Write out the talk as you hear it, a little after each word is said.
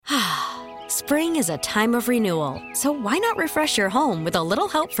Spring is a time of renewal, so why not refresh your home with a little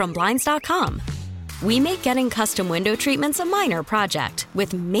help from Blinds.com? We make getting custom window treatments a minor project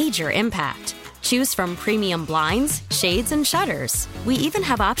with major impact. Choose from premium blinds, shades, and shutters. We even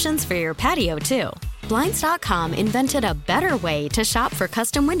have options for your patio, too. Blinds.com invented a better way to shop for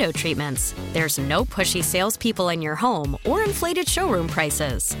custom window treatments. There's no pushy salespeople in your home or inflated showroom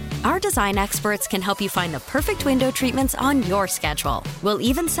prices. Our design experts can help you find the perfect window treatments on your schedule. We'll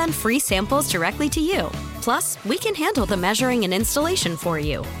even send free samples directly to you. Plus, we can handle the measuring and installation for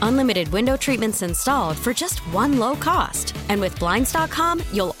you. Unlimited window treatments installed for just one low cost. And with Blinds.com,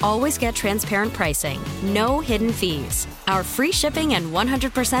 you'll always get transparent pricing. No hidden fees. Our free shipping and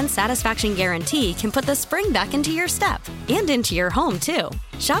 100% satisfaction guarantee can put the spring back into your step and into your home, too.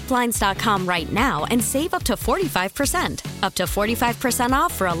 Shop Blinds.com right now and save up to 45%. Up to 45%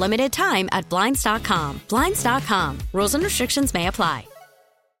 off for a limited time at Blinds.com. Blinds.com. Rules and restrictions may apply.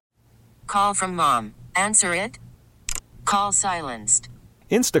 Call from mom. Answer it. Call silenced.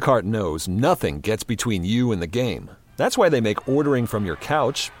 Instacart knows nothing gets between you and the game. That's why they make ordering from your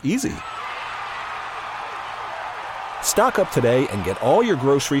couch easy. Stock up today and get all your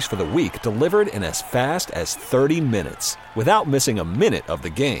groceries for the week delivered in as fast as 30 minutes without missing a minute of the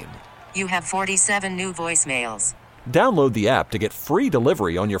game. You have 47 new voicemails. Download the app to get free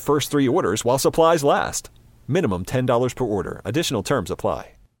delivery on your first 3 orders while supplies last. Minimum $10 per order. Additional terms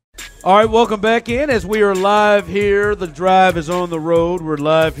apply. All right, welcome back in as we are live here. The Drive is on the road. We're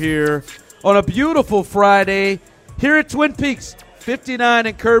live here on a beautiful Friday here at Twin Peaks. 59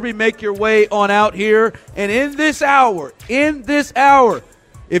 and Kirby, make your way on out here. And in this hour,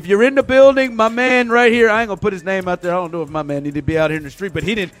 if you're in the building, my man right here, I ain't going to put his name out there. I don't know if my man needed to be out here in the street, but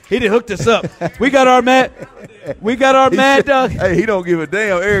he didn't hook us up. We got our Mad Dog. Hey, he don't give a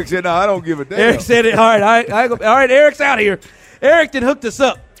damn. Eric said, no, I don't give a damn. Eric said it. All right, all right, Eric's out here. Eric done hooked us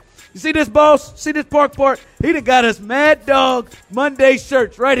up. You see this, boss? See this park part? He done got us Mad Dog Monday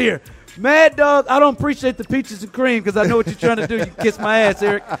shirts right here. Mad Dog, I don't appreciate the peaches and cream because I know what you're trying to do. You can kiss my ass,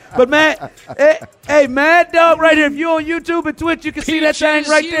 Eric. But, hey, Mad Dog right here. If you're on YouTube and Twitch, you can see that thing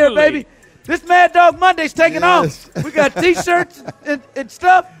right there, baby. This Mad Dog Monday's taking off. We got T-shirts and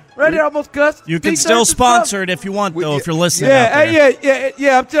stuff. Right here, almost cussed. You can still sponsor it if you want, though, if you're listening out there.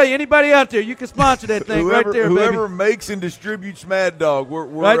 Yeah, I'm telling you, anybody out there, you can sponsor that thing right there, baby. Whoever makes and distributes Mad Dog, we're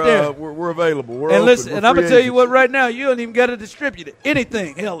right there. We're available. We're and open. Listen, and I'm going to tell you what, right now, you don't even got to distribute it.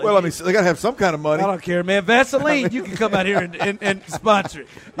 Anything. Hell, well, I mean, they got to have some kind of money. I don't care, man. Vaseline, you can come out here and sponsor it.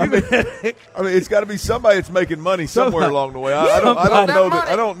 I mean, it's got to be somebody that's making money somewhere along the way. I don't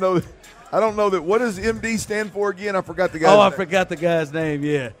know that. What does MD stand for again? I forgot the guy's name. I forgot the guy's name,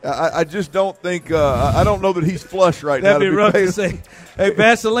 yeah. I just don't think I don't know that he's flush right now. That'd be rough to say. Hey,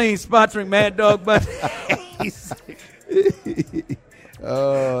 Vaseline sponsoring Mad Dog Monday.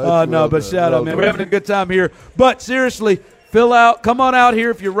 But shout out, man. We're having a good time here. But seriously, come on out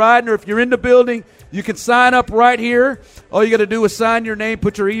here if you're riding or if you're in the building. You can sign up right here. All you got to do is sign your name,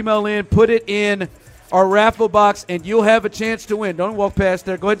 put your email in, put it in our raffle box, and you'll have a chance to win. Don't walk past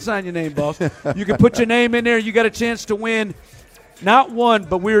there. Go ahead and sign your name, boss. You can put your name in there. You got a chance to win not one,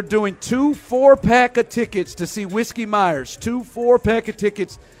 but we're doing 2 4-pack of tickets to see Whiskey Myers. 2 4-pack of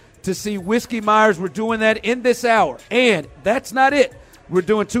tickets to see Whiskey Myers. We're doing that in this hour. And that's not it. We're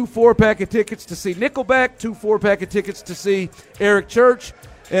doing 2 4-pack of tickets to see Nickelback, 2 4-pack of tickets to see Eric Church,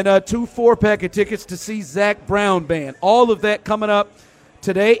 and 2 4-pack of tickets to see Zach Brown Band. All of that coming up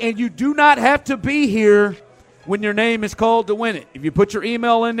today, and you do not have to be here when your name is called to win it. If you put your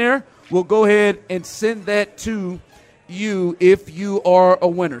email in there, we'll go ahead and send that to you if you are a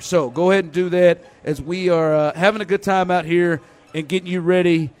winner. So go ahead and do that as we are having a good time out here and getting you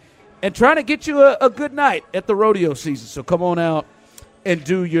ready and trying to get you a good night at the rodeo season. So come on out and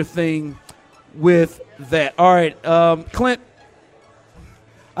do your thing with that. All right, Clint,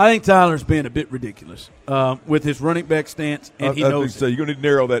 I think Tyler's being a bit ridiculous with his running back stance, and he knows. So you're going to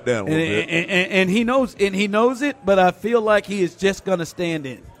narrow that down a little bit. And he knows it, but I feel like he is just going to stand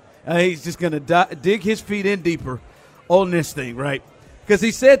in. He's just going to dig his feet in deeper on this thing, right? Because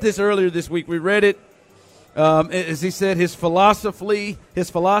he said this earlier this week. We read it. As he said, his philosophy,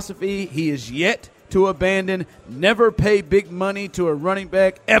 he is yet to abandon. Never pay big money to a running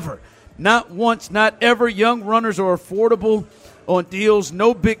back ever. Not once, not ever. Young runners are affordable on deals,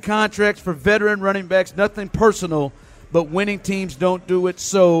 no big contracts for veteran running backs, nothing personal, but winning teams don't do it,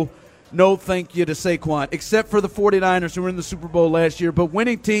 so no thank you to Saquon, except for the 49ers who were in the Super Bowl last year. But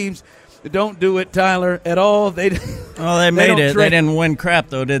winning teams don't do it, Tyler, at all. They made it. They didn't win crap,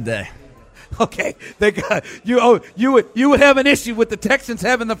 though, did they? Okay, they got you. Oh, you would have an issue with the Texans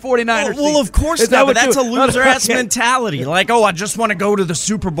having the 49ers. Well, of course not. But that's a loser-ass mentality. Like, I just want to go to the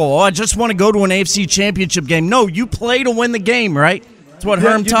Super Bowl. I just want to go to an AFC Championship game. No, you play to win the game, right? That's what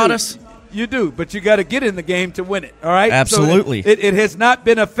Herm taught us. You do, but you got to get in the game to win it. All right, absolutely. So it has not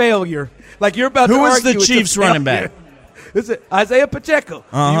been a failure. Like you're about to argue. Who is the Chiefs running back? Is it Isaiah Pacheco?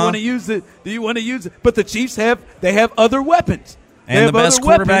 Uh-huh. Do you want to use it? Do you want to use it? But the Chiefs have other weapons. And the best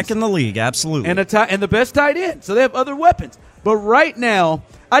quarterback in the league, absolutely. And the best tight end. So they have other weapons. But right now,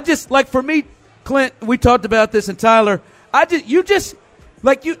 for me, Clint, we talked about this, and Tyler,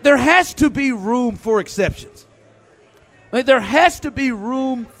 there has to be room for exceptions. Like, there has to be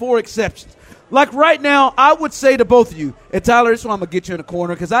room for exceptions. Like right now, I would say to both of you, and Tyler, this is why I'm going to get you in a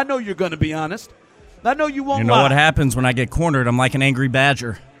corner, because I know you're going to be honest. I know you won't lie. You know what happens when I get cornered? I'm like an angry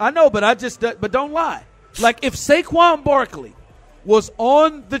badger. I know, but but don't lie. Like if Saquon Barkley was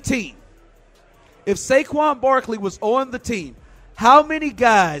on the team, how many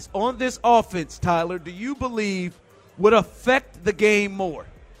guys on this offense, Tyler, do you believe would affect the game more?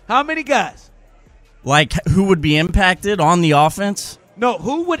 How many guys? Like who would be impacted on the offense? No,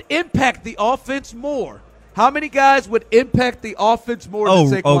 who would impact the offense more? How many guys would impact the offense more than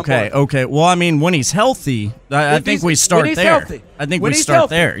Saquon Barkley? Okay. Well, I mean, when he's healthy, I think we start there. Healthy. I think we start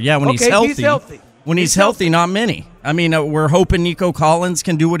there. Yeah, when he's healthy. When he's healthy, not many. I mean, we're hoping Nico Collins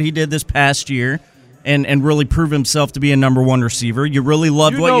can do what he did this past year and really prove himself to be a number one receiver. You really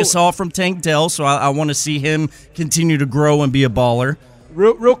loved what you saw from Tank Dell, so I want to see him continue to grow and be a baller.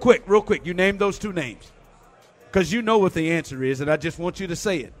 Real quick. You name those two names because you know what the answer is, and I just want you to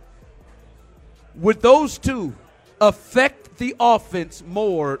say it. Would those two affect the offense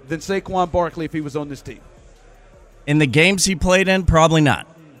more than Saquon Barkley if he was on this team? In the games he played in, probably not.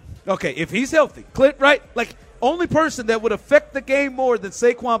 Okay, if he's healthy. Clint, right? Like, only person that would affect the game more than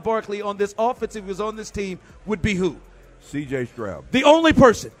Saquon Barkley on this offense if he was on this team would be who? C.J. Stroud. The only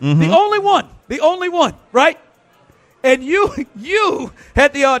person. Mm-hmm. The only one, right? And you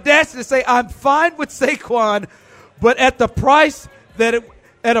had the audacity to say, I'm fine with Saquon, but at the price that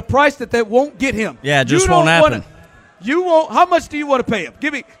that won't get him. Yeah, it just won't happen. You won't. How much do you want to pay him?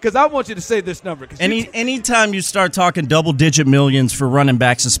 Give me, because I want you to say this number. Anytime you start talking double-digit millions for running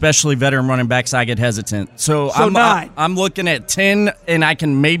backs, especially veteran running backs, I get hesitant. So I'm looking at 10, and I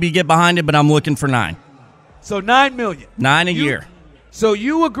can maybe get behind it, but I'm looking for 9. So $9 million. 9 a year. So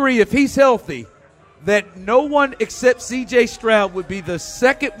you agree if he's healthy that no one except C.J. Stroud would be the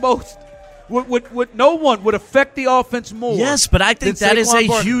second most. Would no one would affect the offense more? Yes, but I think that is a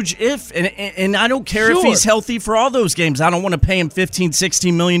huge if, and I don't care if he's healthy for all those games. I don't want to pay him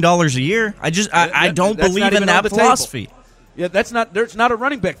 $15-16 million a year. I don't believe in that philosophy. Yeah, there's not a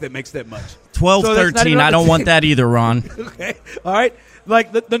running back that makes that much. 12-13. I don't want that either, Ron. Okay, all right.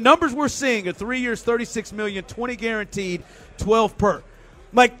 Like the numbers we're seeing are 3 years, $36 million, 20 guaranteed, 12 per.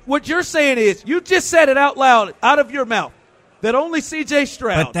 Like what you're saying is you just said it out loud, out of your mouth. That only C.J.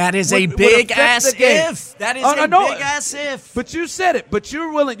 Stroud. But that is a big-ass if. That is a big-ass if. But you said it. But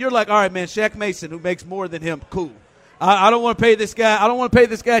you're willing. You're like, all right, man, Shaq Mason, who makes more than him, cool. I don't want to pay this guy. I don't want to pay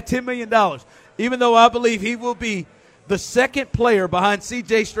this guy $10 million, even though I believe he will be the second player behind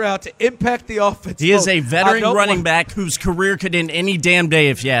C.J. Stroud to impact the offense. He is a veteran running back whose career could end any damn day,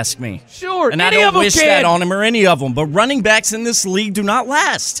 if you ask me. Sure, and I don't wish that on him or any of them. But running backs in this league do not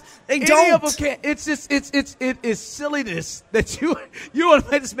last. They don't. Any of them can. It's just it is silliness that you want to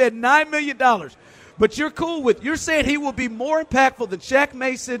pay this man $9 million. But you're saying he will be more impactful than Shaq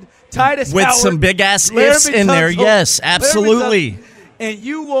Mason, Titus with Howard, some big ass ifs in there. Yes, absolutely. And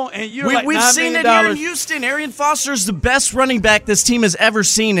you won't. And we've seen it here in Houston. Arian Foster is the best running back this team has ever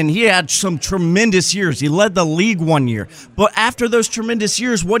seen, and he had some tremendous years. He led the league one year. But after those tremendous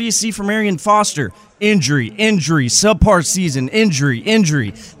years, what do you see from Arian Foster? Injury, subpar season,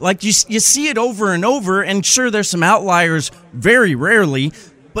 injury. Like you see it over and over, and sure, there's some outliers very rarely,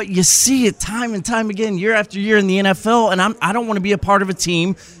 but you see it time and time again, year after year in the NFL, and I don't want to be a part of a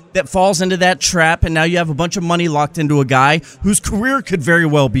team that falls into that trap, and now you have a bunch of money locked into a guy whose career could very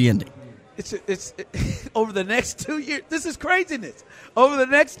well be ending. It's over the next 2 years. This is craziness. Over the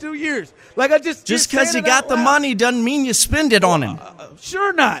next 2 years. Like I just because you got the money doesn't mean you spend it on him.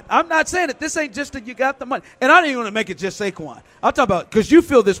 Sure not. I'm not saying it. This ain't just that you got the money. And I don't even want to make it just Saquon. I'll talk about, because you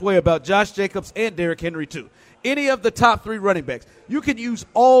feel this way about Josh Jacobs and Derrick Henry too. Any of the top 3 running backs. You can use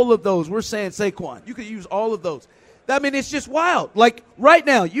all of those. We're saying Saquon. You can use all of those. I mean, it's just wild. Like right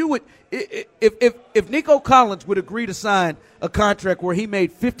now, you would if Nico Collins would agree to sign a contract where he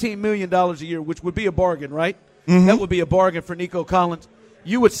made $15 million a year, which would be a bargain, right? Mm-hmm. That would be a bargain for Nico Collins.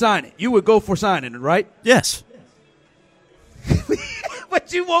 You would sign it. You would go for signing it, right? Yes.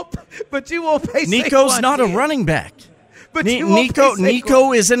 But you won't pay Nico's Saquon not a 10. running back. But you won't pay Saquon.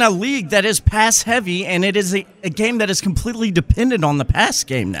 Nico is in a league that is pass heavy, and it is a game that is completely dependent on the pass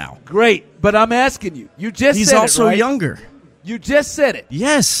game now. Great, but I'm asking you. You just He's said also it, right? younger. You just said it.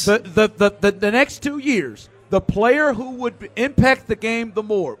 Yes. The next 2 years, the player who would impact the game the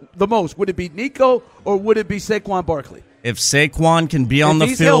most, would it be Nico or would it be Saquon Barkley? If Saquon can be on the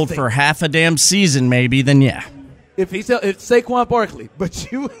field healthy, for half a damn season, maybe, then yeah. If Saquon Barkley,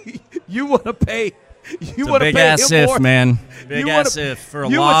 but you want to pay. You want to big pay ass him if, more. man. Big ass if for a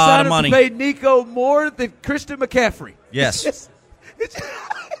you lot would of money. You would pay Nico more than Christian McCaffrey. Yes. It's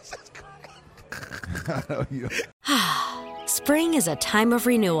Spring is a time of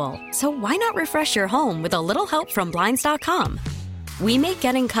renewal, so why not refresh your home with a little help from Blinds.com? We make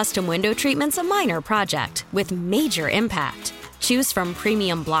getting custom window treatments a minor project with major impact. Choose from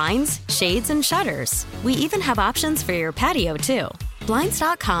premium blinds, shades, and shutters. We even have options for your patio, too.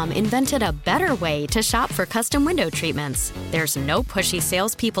 Blinds.com invented a better way to shop for custom window treatments. There's no pushy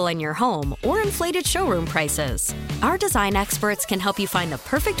salespeople in your home or inflated showroom prices. Our design experts can help you find the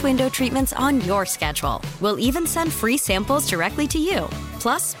perfect window treatments on your schedule. We'll even send free samples directly to you.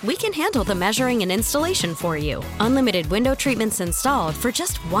 Plus, we can handle the measuring and installation for you. Unlimited window treatments installed for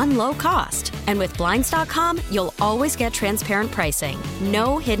just one low cost. And with Blinds.com, you'll always get transparent pricing.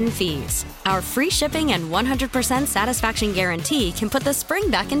 No hidden fees. Our free shipping and 100% satisfaction guarantee can put the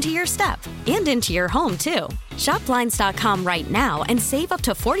spring back into your step and into your home, too. Shop Blinds.com right now and save up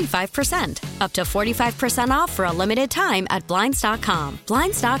to 45%. Up to 45% off for a limited time at Blinds.com.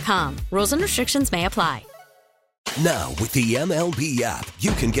 Blinds.com. Rules and restrictions may apply. Now, with the MLB app,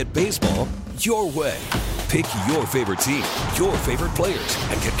 you can get baseball your way. Pick your favorite team, your favorite players,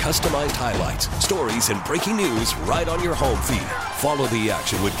 and get customized highlights, stories, and breaking news right on your home feed. Follow the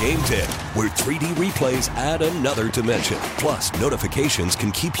action with Game 10, where 3D replays add another dimension. Plus, notifications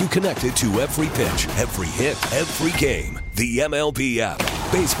can keep you connected to every pitch, every hit, every game. The MLB app.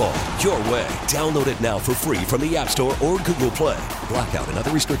 Baseball your way. Download it now for free from the App Store or Google Play. Blackout and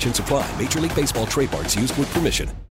other restrictions apply. Major League Baseball trademarks used with permission.